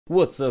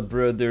What's up,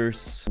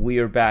 brothers? We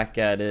are back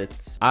at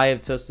it. I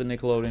have tested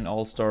Nickelodeon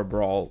All-Star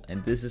Brawl,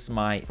 and this is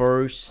my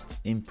first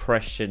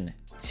impression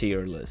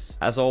tier list.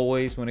 As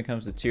always, when it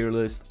comes to tier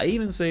list, I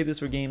even say this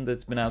for a game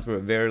that's been out for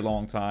a very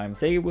long time.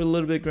 Take it with a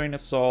little bit of grain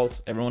of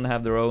salt. Everyone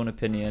have their own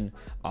opinion,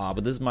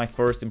 but this is my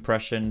first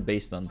impression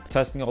based on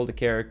testing all the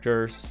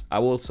characters. I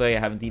will say I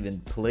haven't even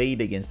played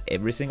against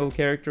every single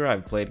character.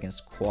 I've played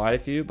against quite a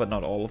few, but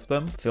not all of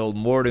them. Feel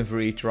more than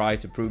free try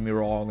to prove me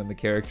wrong on the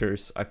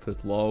characters I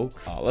put low.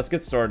 Let's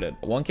get started.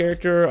 One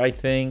character I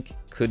think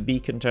could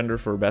be contender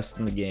for best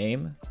in the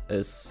game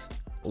is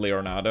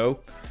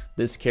Leonardo.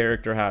 This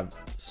character have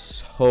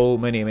so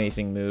many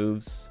amazing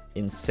moves,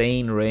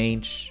 insane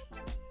range,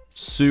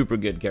 super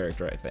good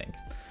character, I think.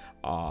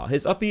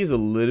 His up B is a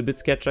little bit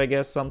sketchy, I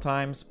guess,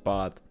 sometimes,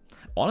 but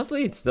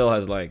honestly, it still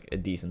has like a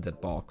decent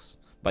hitbox.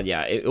 But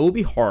yeah, it will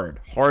be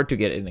hard to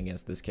get in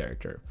against this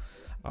character.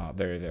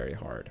 Very, very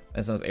hard.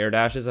 And since air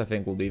dashes, I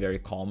think, will be very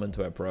common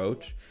to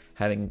approach,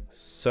 having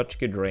such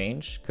good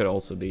range could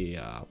also be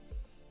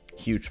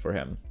huge for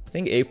him. I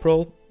think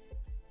April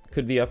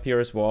could be up here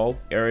as well.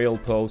 Aerial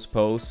pose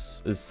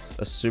is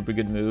a super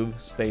good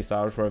move. Stays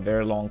out for a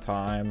very long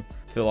time.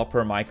 Fill up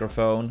her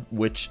microphone,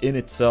 which in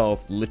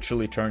itself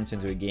literally turns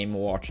into a Game &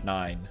 Watch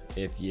 9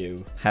 if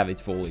you have it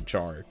fully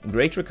charged.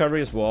 Great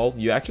recovery as well.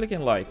 You actually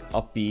can like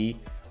up B,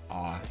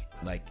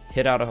 like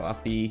hit out of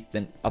up B,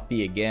 then up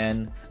B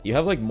again. You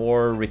have like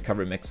more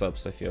recovery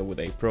mix-ups, I feel, with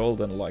April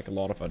than like a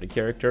lot of other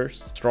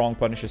characters. Strong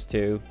punishes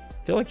too.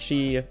 I feel like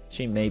she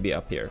may be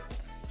up here.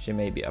 She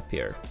may be up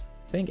here.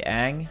 I think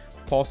Aang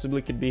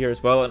possibly could be here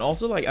as well, and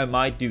also like I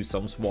might do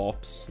some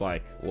swaps,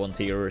 like one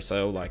tier or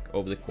so, like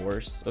over the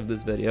course of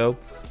this video.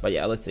 But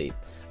yeah, let's see.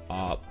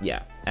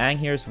 Yeah, Aang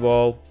here as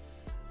well.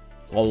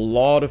 A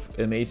lot of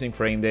amazing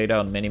frame data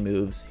on many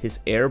moves. His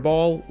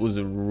airball was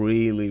a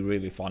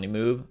really funny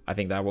move. I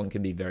think that one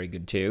could be very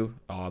good too.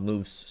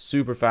 Moves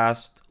super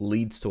fast,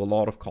 leads to a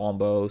lot of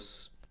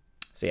combos.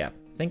 So yeah,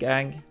 I think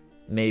Aang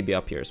may be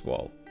up here as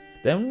well.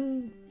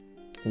 Then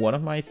one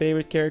of my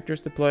favorite characters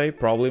to play,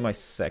 probably my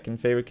second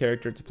favorite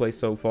character to play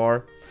so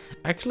far.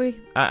 Actually,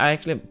 I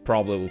actually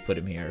probably will put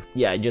him here.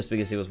 Yeah, just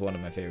because he was one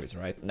of my favorites,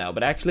 right? No,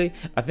 but actually,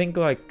 I think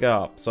like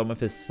some of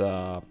his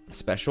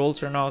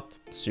specials are not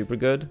super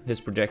good.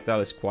 His projectile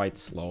is quite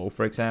slow,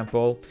 for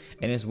example.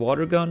 And his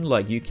water gun,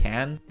 like you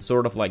can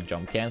sort of like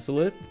jump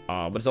cancel it,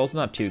 but it's also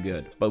not too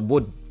good. But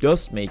what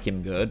does make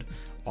him good,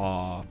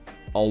 a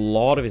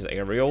lot of his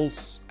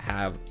aerials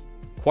have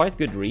quite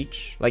good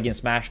reach. Like in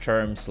Smash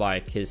terms,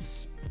 like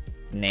his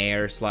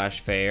nair slash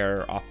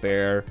fair, up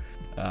air,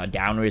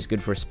 down air is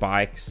good for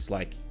spikes,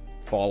 like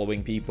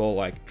following people,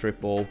 like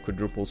triple,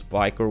 quadruple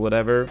spike or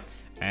whatever.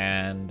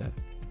 And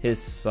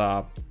his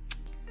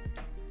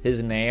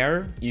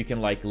nair, you can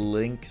like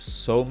link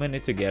so many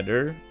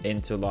together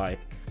into like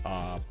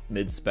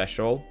mid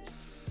special,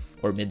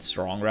 or mid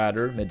strong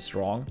rather, mid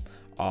strong.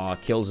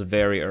 Kills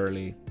very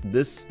early.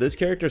 This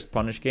character's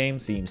punish game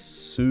seems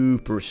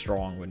super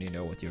strong when you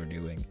know what you're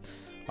doing.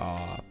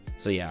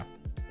 So yeah,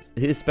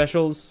 his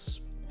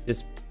specials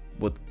is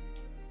what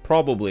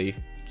probably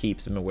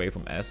keeps him away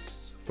from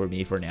S for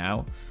me for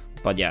now.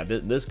 But yeah,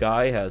 this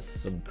guy has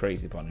some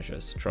crazy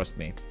punishes, trust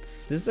me.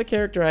 This is a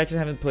character I actually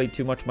haven't played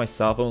too much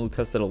myself. I only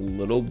tested a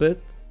little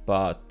bit,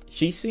 but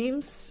she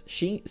seems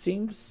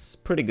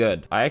pretty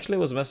good. I actually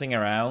was messing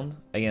around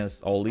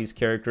against all these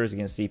characters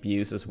against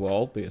CPUs as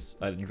well, because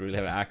I didn't really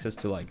have access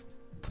to like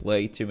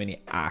play too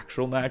many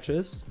actual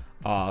matches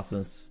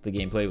since the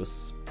gameplay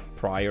was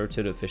prior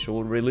to the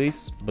official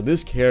release. But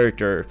this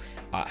character,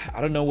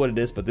 I don't know what it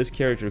is, but this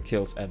character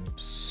kills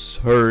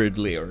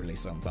absurdly early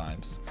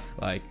sometimes.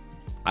 Like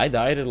I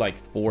died at like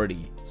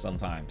 40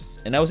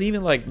 sometimes, and I was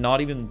even like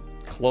not even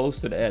close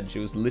to the edge.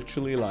 It was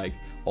literally like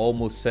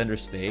almost center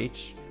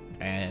stage.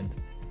 And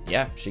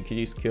yeah, she could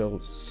just kill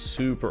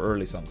super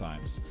early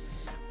sometimes.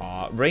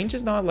 Range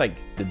is not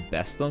like the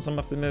best on some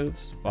of the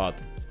moves,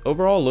 but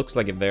overall looks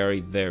like a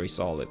very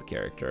solid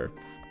character.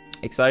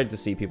 Excited to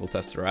see people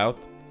test her out.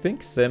 I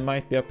think Sim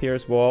might be up here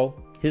as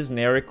well. His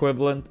Nair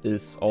equivalent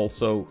is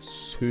also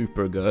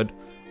super good.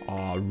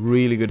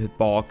 Really good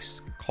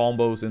hitbox,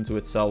 combos into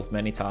itself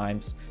many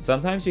times.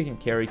 Sometimes you can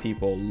carry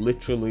people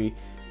literally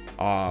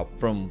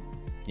from,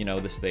 you know,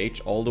 the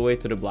stage all the way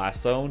to the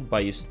blast zone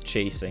by just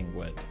chasing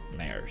with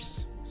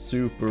nairs.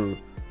 Super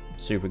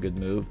good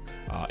move.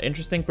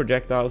 Interesting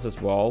projectiles as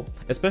well,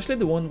 especially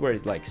the one where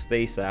it like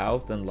stays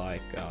out and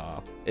like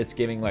it's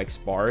giving like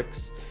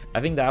sparks.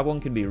 I think that one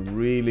could be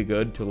really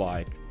good to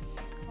like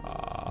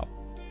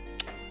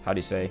how do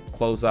you say,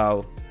 close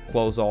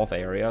off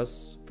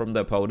areas from the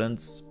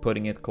opponents,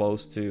 putting it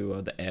close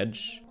to the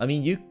edge. I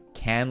mean, you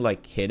can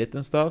like hit it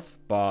and stuff,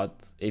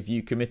 but if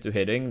you commit to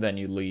hitting, then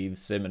you leave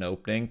Sim an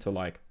opening to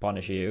like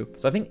punish you.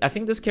 So I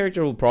think this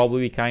character will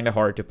probably be kind of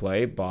hard to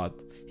play,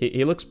 but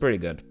he looks pretty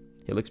good.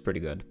 He looks pretty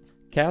good.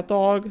 Cat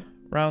Dog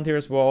around here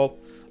as well.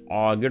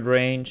 Good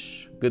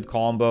range, good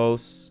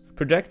combos.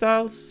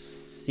 Projectiles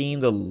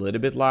seemed a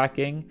little bit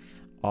lacking,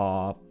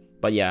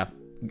 but yeah,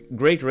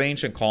 great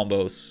range and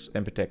combos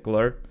in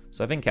particular.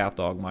 So I think Cat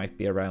Dog might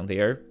be around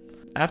here.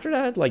 After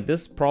that, like,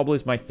 this probably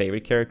is my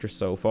favorite character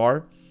so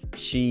far.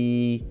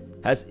 She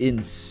has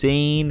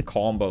insane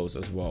combos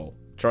as well.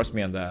 Trust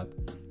me on that.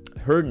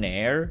 Her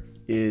nair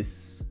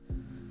is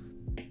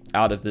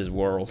out of this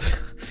world.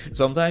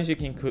 Sometimes you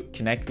can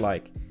connect,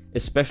 like,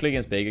 especially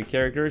against bigger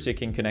characters, you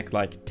can connect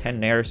like 10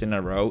 nairs in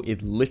a row.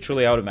 It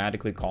literally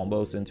automatically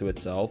combos into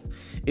itself.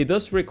 It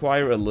does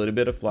require a little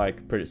bit of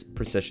like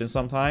precision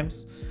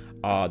sometimes.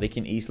 They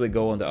can easily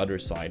go on the other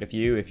side of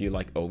you if you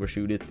like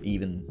overshoot it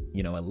even,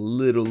 you know, a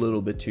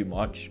little bit too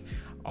much.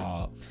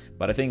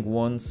 But I think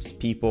once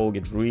people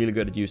get really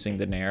good at using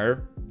the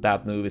nair,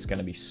 that move is going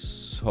to be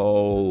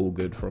so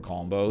good for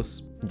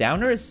combos.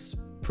 Downer is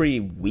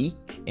pretty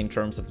weak in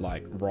terms of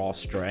like raw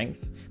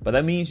strength, but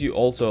that means you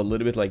also a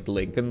little bit like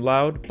Lincoln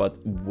Loud, but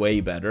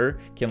way better.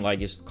 Can like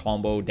just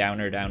combo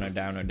downer,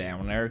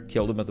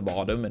 kill them at the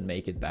bottom and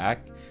make it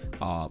back.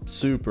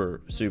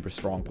 Super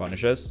strong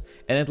punishes.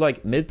 And at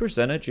like mid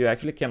percentage, you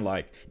actually can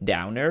like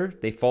downer,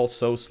 they fall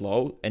so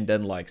slow, and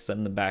then like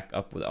send them back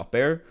up with up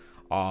air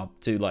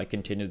to like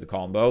continue the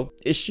combo.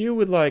 Issue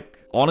with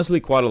like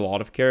honestly quite a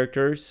lot of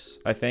characters,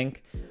 I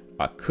think,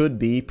 could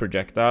be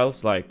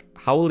projectiles. Like,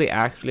 how will they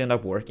actually end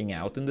up working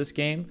out in this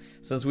game,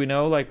 since we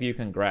know like you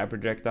can grab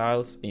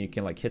projectiles and you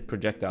can like hit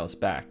projectiles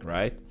back,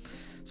 right?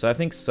 So I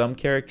think some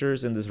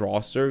characters in this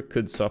roster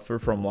could suffer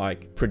from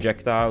like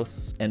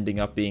projectiles ending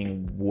up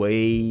being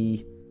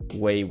way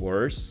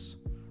worse.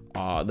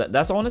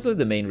 That's honestly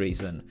the main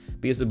reason,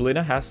 because the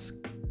Belina has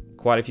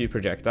quite a few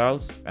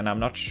projectiles, and I'm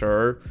not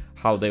sure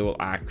how they will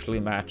actually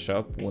match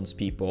up once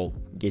people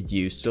get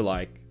used to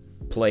like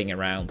playing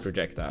around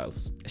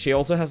projectiles. She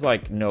also has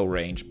like no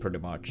range pretty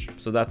much,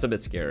 so that's a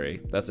bit scary.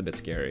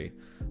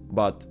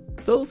 But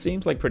still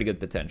seems like pretty good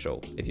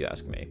potential if you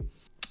ask me.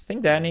 I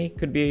think Danny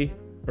could be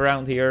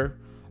around here.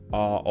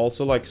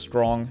 Also like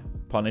strong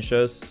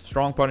punishes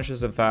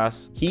and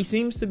fast. He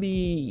seems to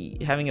be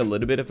having a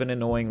little bit of an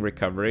annoying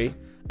recovery.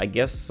 I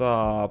guess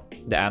the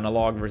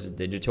analog versus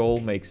digital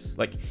makes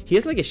like, he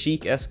has like a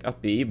Sheik-esque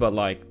up B, but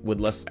like with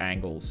less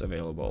angles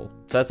available.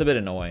 So that's a bit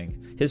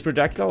annoying. His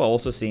projectile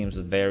also seems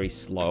very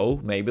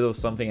slow. Maybe there was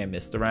something I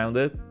missed around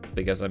it,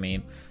 because I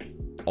mean,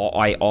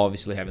 I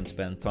obviously haven't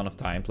spent a ton of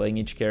time playing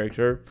each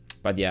character.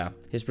 But yeah,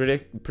 his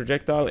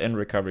projectile and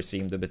recovery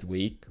seemed a bit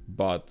weak.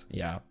 But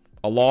yeah,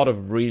 a lot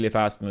of really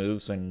fast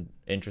moves and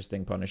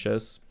interesting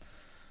punishes.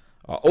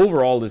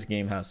 Overall, this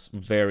game has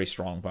very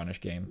strong punish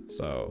game,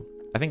 so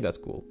I think that's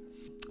cool.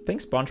 I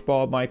think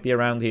SpongeBob might be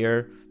around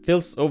here.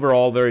 Feels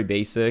overall very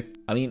basic.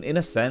 I mean, in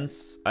a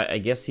sense, I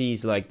guess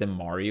he's like the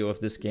Mario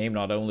of this game,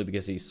 not only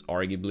because he's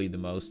arguably the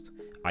most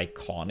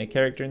iconic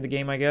character in the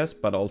game, I guess,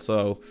 but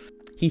also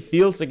he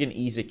feels like an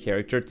easy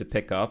character to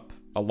pick up.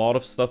 A lot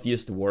of stuff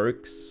just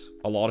works.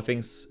 A lot of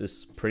things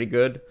is pretty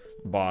good,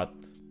 but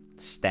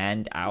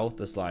stand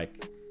out as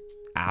like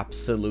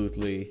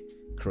absolutely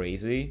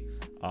crazy.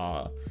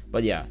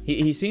 But yeah,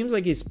 he seems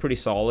like he's pretty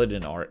solid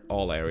in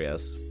all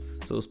areas.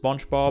 So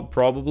SpongeBob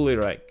probably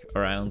like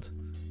around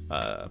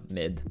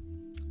mid.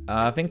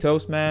 I think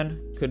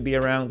Toastman could be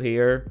around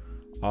here.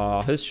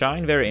 His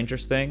shine very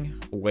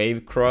interesting.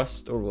 Wave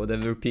crust or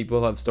whatever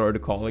people have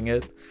started calling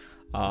it.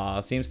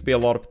 Seems to be a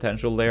lot of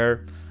potential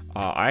there.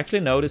 I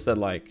actually noticed that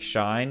like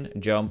shine,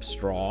 jump,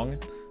 strong.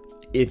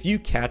 If you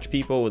catch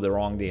people with the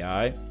wrong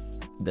DI,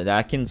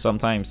 that can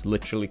sometimes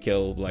literally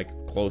kill like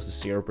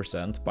close to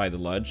 0% by the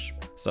ledge.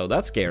 So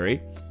that's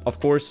scary. Of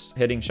course,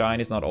 hitting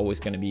shine is not always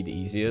going to be the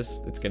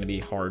easiest. It's going to be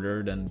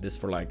harder than this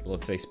for like,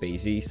 let's say,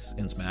 Spaceys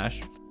in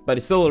Smash. But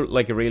it's still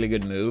like a really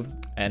good move.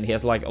 And he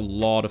has like a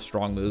lot of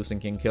strong moves and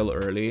can kill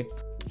early.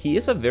 He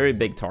is a very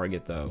big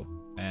target though,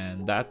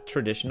 and that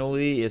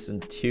traditionally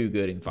isn't too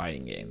good in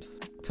fighting games.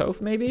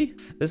 Toph maybe?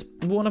 This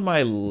is one of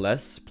my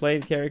less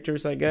played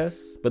characters, I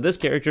guess. But this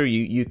character,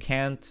 you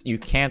can't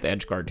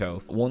edgeguard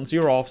Toph. Once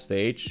you're off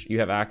stage, you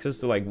have access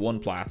to like one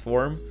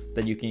platform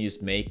that you can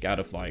just make out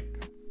of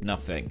like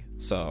nothing.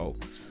 So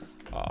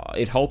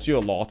it helps you a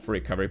lot for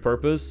recovery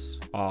purpose.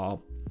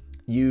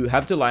 You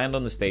have to land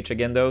on the stage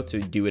again though to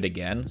do it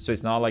again. So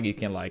it's not like you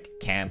can like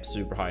camp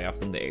super high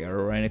up in the air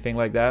or anything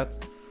like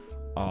that.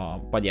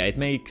 But yeah, it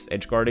makes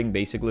edgeguarding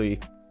basically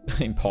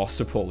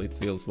impossible, it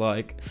feels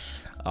like.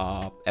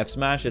 F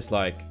Smash is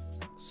like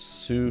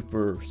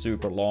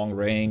super long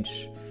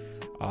range.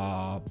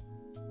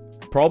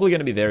 Probably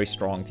gonna be very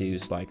strong to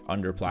use like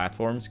under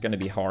platforms. Gonna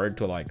be hard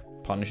to like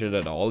punish it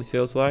at all, it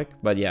feels like.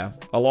 But yeah,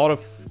 a lot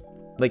of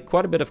like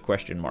quite a bit of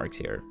question marks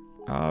here.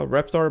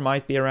 Reptar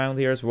might be around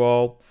here as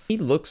well. He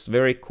looks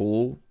very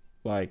cool.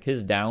 Like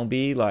his down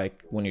B,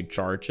 like when you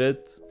charge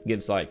it,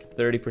 gives like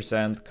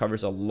 30%,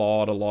 covers a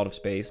lot of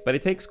space, but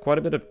it takes quite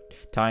a bit of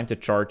time to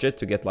charge it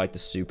to get like the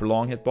super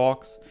long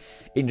hitbox.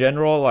 In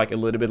general, like a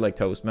little bit like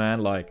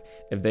Toastman, like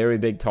a very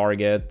big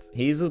target.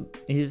 He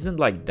isn't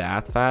like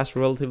that fast,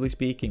 relatively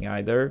speaking,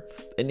 either.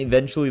 And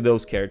eventually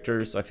those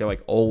characters, I feel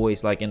like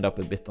always like end up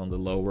a bit on the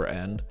lower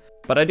end.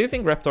 But I do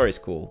think Reptar is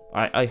cool.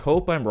 I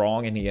hope I'm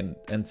wrong and he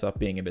ends up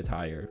being a bit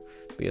higher,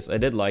 because I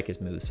did like his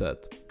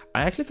moveset.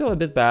 I actually feel a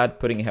bit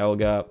bad putting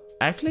Helga.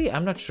 Actually,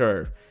 I'm not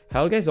sure.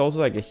 Helga is also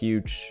like a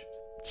huge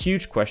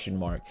huge question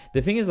mark.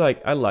 The thing is,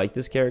 like, I like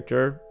this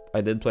character. I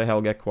did play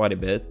Helga quite a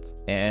bit,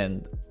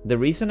 and the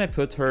reason I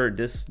put her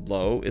this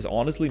low is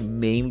honestly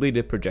mainly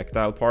the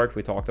projectile part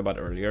we talked about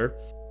earlier.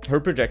 Her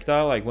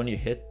projectile, like when you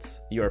hit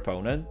your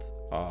opponent,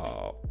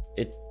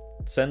 it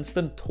sends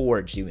them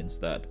towards you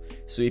instead.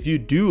 So if you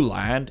do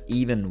land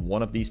even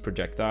one of these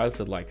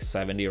projectiles at like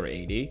 70 or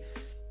 80,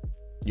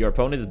 your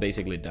opponent is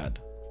basically dead.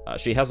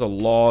 She has a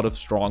lot of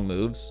strong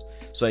moves,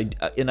 so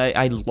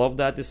I love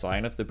that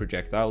design of the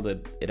projectile,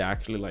 that it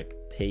actually like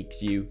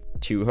takes you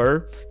to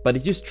her, but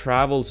it just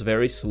travels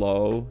very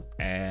slow,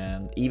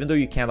 and even though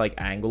you can like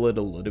angle it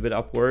a little bit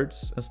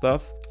upwards and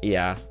stuff,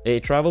 yeah,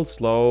 it travels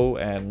slow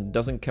and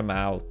doesn't come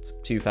out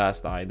too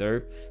fast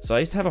either. So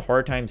I just have a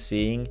hard time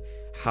seeing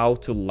how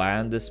to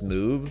land this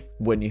move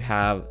when you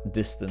have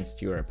distance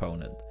to your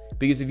opponent,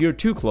 because if you're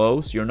too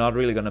close, you're not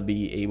really gonna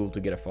be able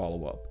to get a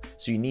follow-up.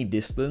 So you need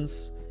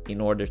distance in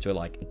order to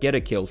like get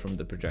a kill from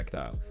the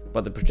projectile,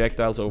 but the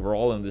projectiles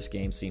overall in this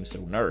game seem so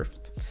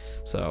nerfed.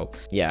 So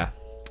yeah,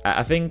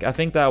 I think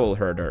that will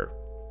hurt her,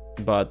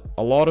 but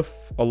a lot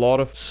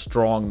of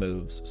strong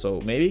moves, so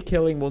maybe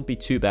killing won't be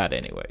too bad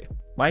anyway.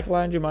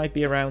 Michelangelo might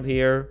be around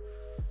here.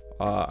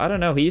 I don't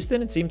know, he just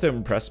didn't seem to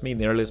impress me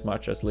nearly as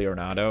much as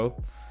Leonardo.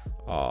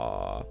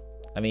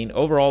 I mean,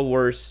 overall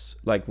worse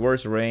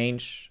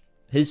range.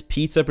 His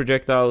pizza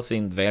projectile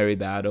seemed very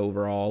bad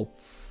overall,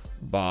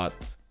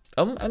 but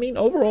I mean,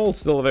 overall,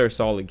 still a very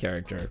solid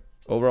character.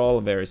 Overall,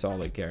 a very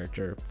solid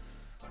character.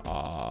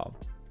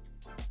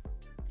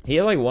 He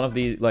had like one of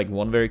these, like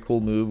one very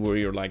cool move where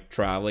you're like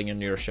traveling in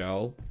your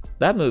shell.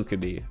 That move could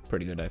be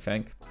pretty good, I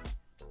think.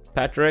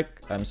 Patrick,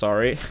 I'm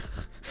sorry.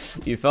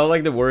 You felt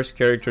like the worst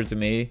character to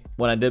me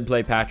when I did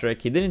play Patrick.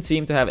 He didn't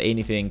seem to have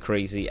anything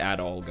crazy at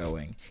all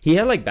going. He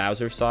had like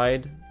Bowser's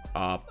side.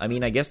 I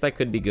mean, I guess that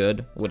could be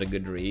good with a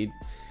good read,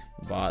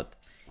 but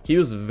he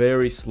was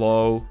very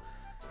slow.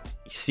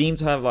 He seemed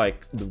to have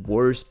like the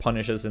worst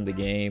punishes in the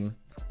game.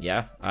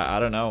 Yeah, I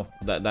don't know.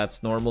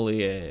 That's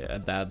normally a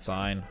bad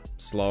sign.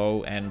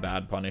 Slow and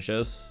bad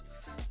punishes.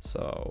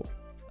 So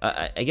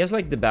I guess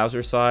like the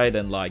Bowser side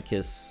and like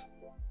his,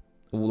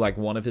 like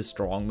one of his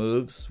strong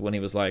moves when he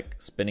was like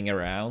spinning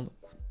around,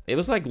 it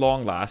was like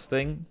long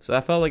lasting. So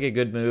that felt like a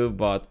good move,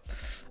 but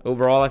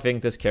overall I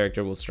think this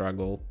character will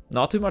struggle.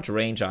 Not too much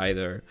range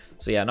either.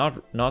 So yeah,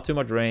 not too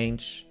much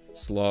range,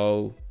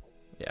 slow.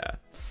 Yeah.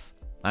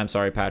 I'm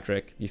sorry,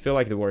 Patrick. You feel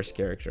like the worst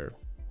character.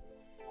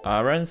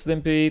 Ren and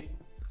Stimpy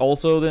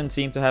also didn't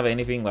seem to have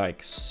anything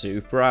like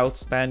super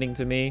outstanding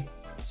to me.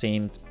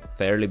 Seemed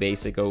fairly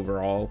basic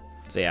overall.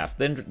 So yeah,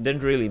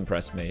 didn't really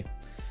impress me.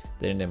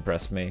 Didn't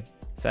impress me.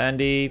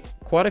 Sandy,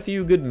 quite a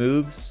few good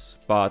moves,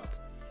 but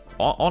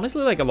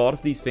honestly, like a lot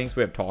of these things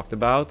we have talked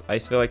about, I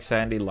just feel like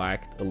Sandy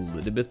lacked a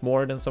little bit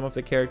more than some of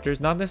the characters.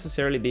 Not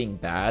necessarily being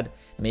bad.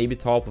 Maybe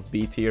top of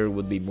B tier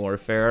would be more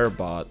fair,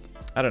 but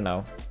I don't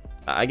know.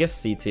 I guess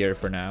C tier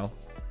for now.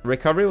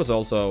 Recovery was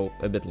also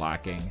a bit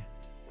lacking,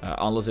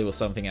 unless it was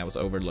something I was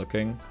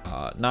overlooking.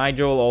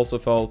 Nigel also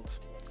felt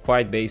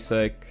quite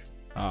basic.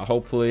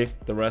 Hopefully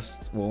the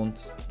rest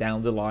won't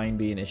down the line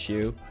be an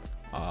issue.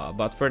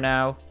 But for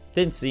now,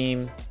 didn't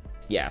seem,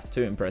 yeah,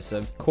 too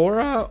impressive.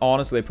 Korra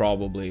honestly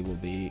probably will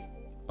be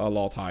a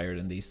lot higher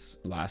than these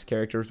last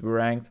characters we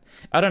ranked.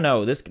 I don't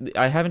know,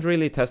 I haven't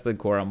really tested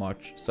Korra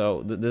much,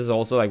 so this is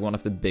also like one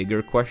of the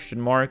bigger question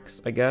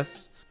marks, I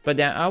guess. But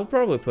yeah, I'll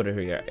probably put her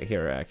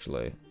here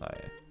actually.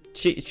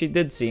 She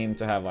did seem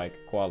to have like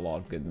quite a lot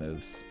of good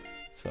moves.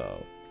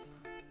 So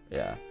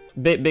yeah,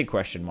 big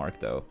question mark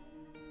though.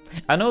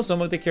 I know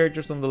some of the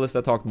characters on the list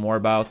I talked more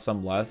about,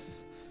 some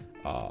less.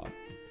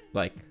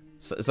 Like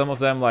some of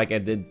them like I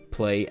did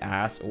play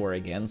as or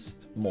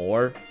against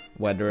more,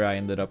 whether I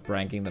ended up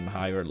ranking them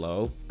high or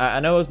low. I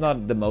know it's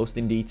not the most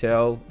in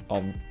detail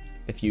on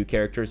a few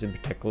characters in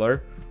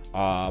particular,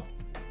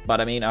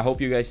 but I mean, I hope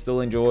you guys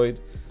still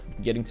enjoyed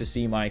getting to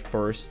see my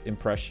first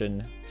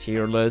impression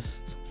tier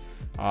list.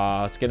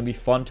 It's gonna be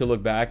fun to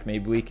look back.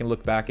 Maybe we can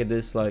look back at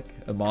this like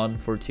a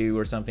month or two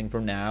or something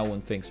from now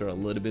when things are a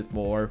little bit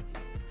more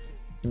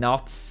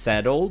not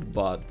settled,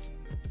 but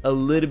a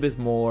little bit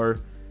more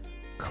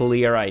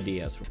clear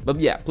ideas. But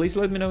yeah, please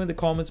let me know in the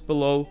comments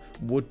below,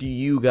 what do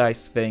you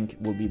guys think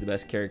will be the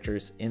best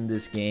characters in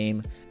this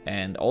game?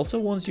 And also,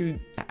 once you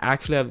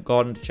actually have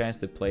gotten the chance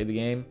to play the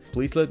game,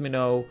 please let me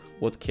know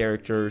what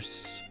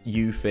characters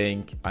you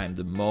think I'm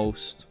the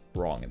most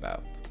wrong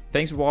about.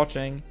 Thanks for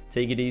watching,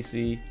 take it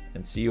easy,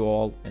 and see you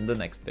all in the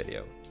next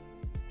video.